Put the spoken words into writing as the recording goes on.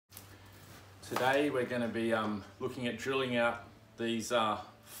Today we're going to be looking at drilling out these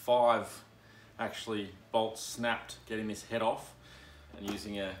 5 actually bolts snapped, getting this head off and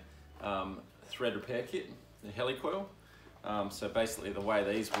using a thread repair kit, the Helicoil. So basically the way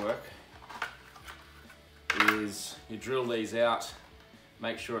these work is you drill these out,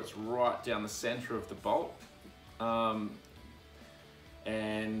 make sure it's right down the center of the bolt,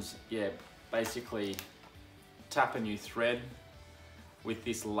 and yeah, basically tap a new thread with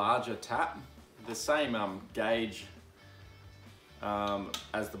this larger tap, the same gauge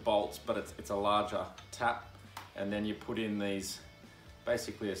as the bolts, but it's a larger tap, and then you put in these,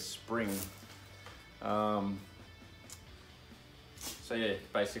 basically a spring. So yeah,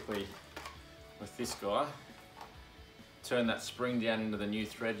 basically with this guy, turn that spring down into the new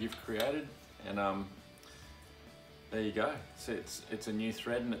thread you've created, and there you go. So it's a new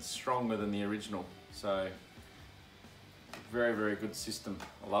thread and it's stronger than the original. So very, very good system.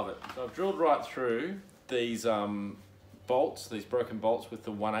 I love it. So I've drilled right through these bolts, these broken bolts with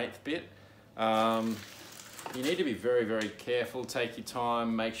the 1/8 bit. You need to be very, very careful. Take your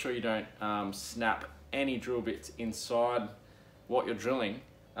time. Make sure you don't snap any drill bits inside what you're drilling,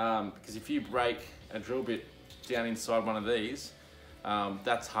 because if you break a drill bit down inside one of these,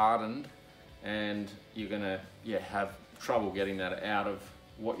 that's hardened, and you're gonna have trouble getting that out of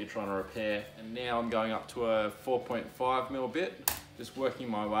what you're trying to repair. And now I'm going up to a 4.5mm bit, just working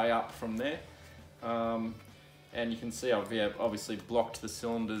my way up from there. And you can see I've obviously blocked the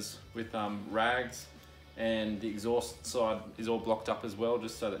cylinders with rags, and the exhaust side is all blocked up as well,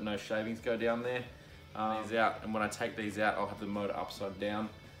 just so that no shavings go down there. These out, and when I take these out, I'll have the motor upside down,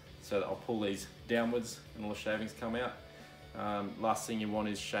 so that I'll pull these downwards and all the shavings come out. Last thing you want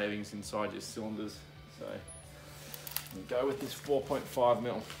is shavings inside your cylinders, so go with this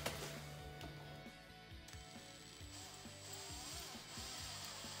 4.5mm.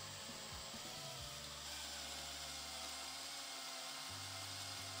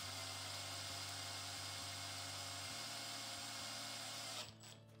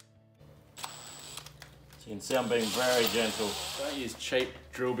 So you can see I'm being very gentle. Don't use cheap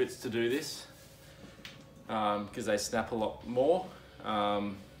drill bits to do this, because they snap a lot more,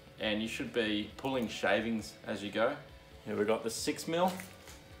 and you should be pulling shavings as you go. Here we've got the 6mm.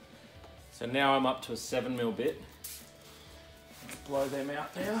 So now I'm up to a 7mm bit. Let's blow them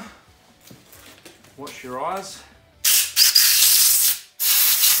out now. Watch your eyes.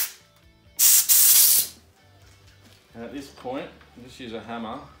 And at this point, I'll just use a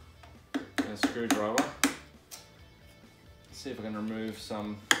hammer and a screwdriver. See if I can remove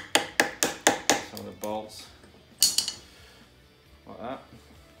some of the bolts like that.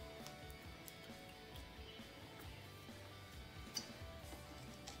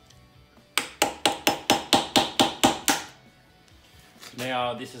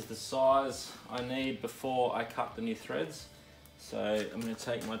 Now this is the size I need before I cut the new threads. So I'm going to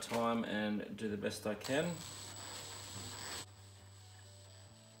take my time and do the best I can.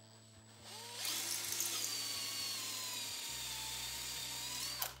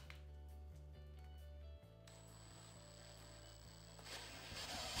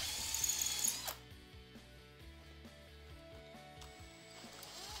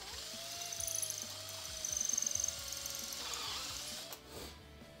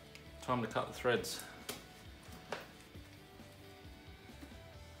 Time to cut the threads.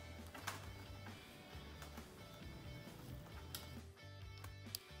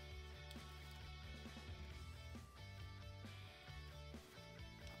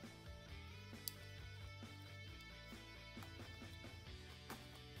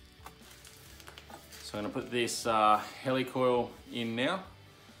 So I'm going to put this Helicoil in now.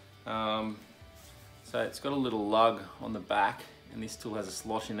 So it's got a little lug on the back, and this tool has a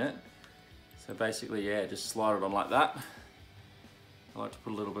slot in it. So basically, yeah, just slide it on like that. I like to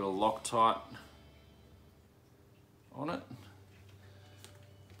put a little bit of Loctite on it.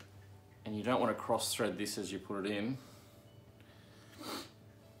 And you don't want to cross thread this as you put it in.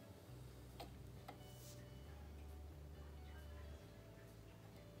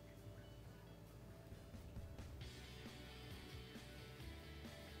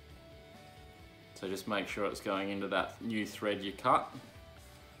 So just make sure it's going into that new thread you cut.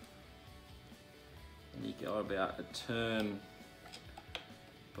 And you go about a turn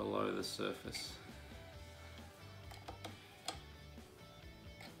below the surface.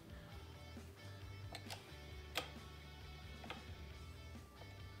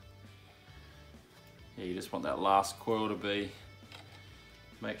 Yeah, you just want that last coil to be,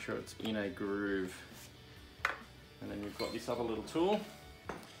 make sure it's in a groove. And then you've got this other little tool,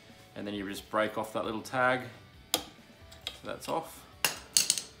 and then you just break off that little tag, so that's off.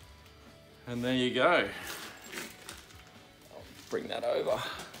 And there you go. I'll bring that over.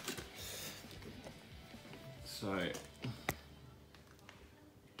 So,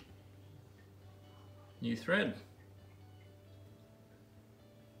 new thread.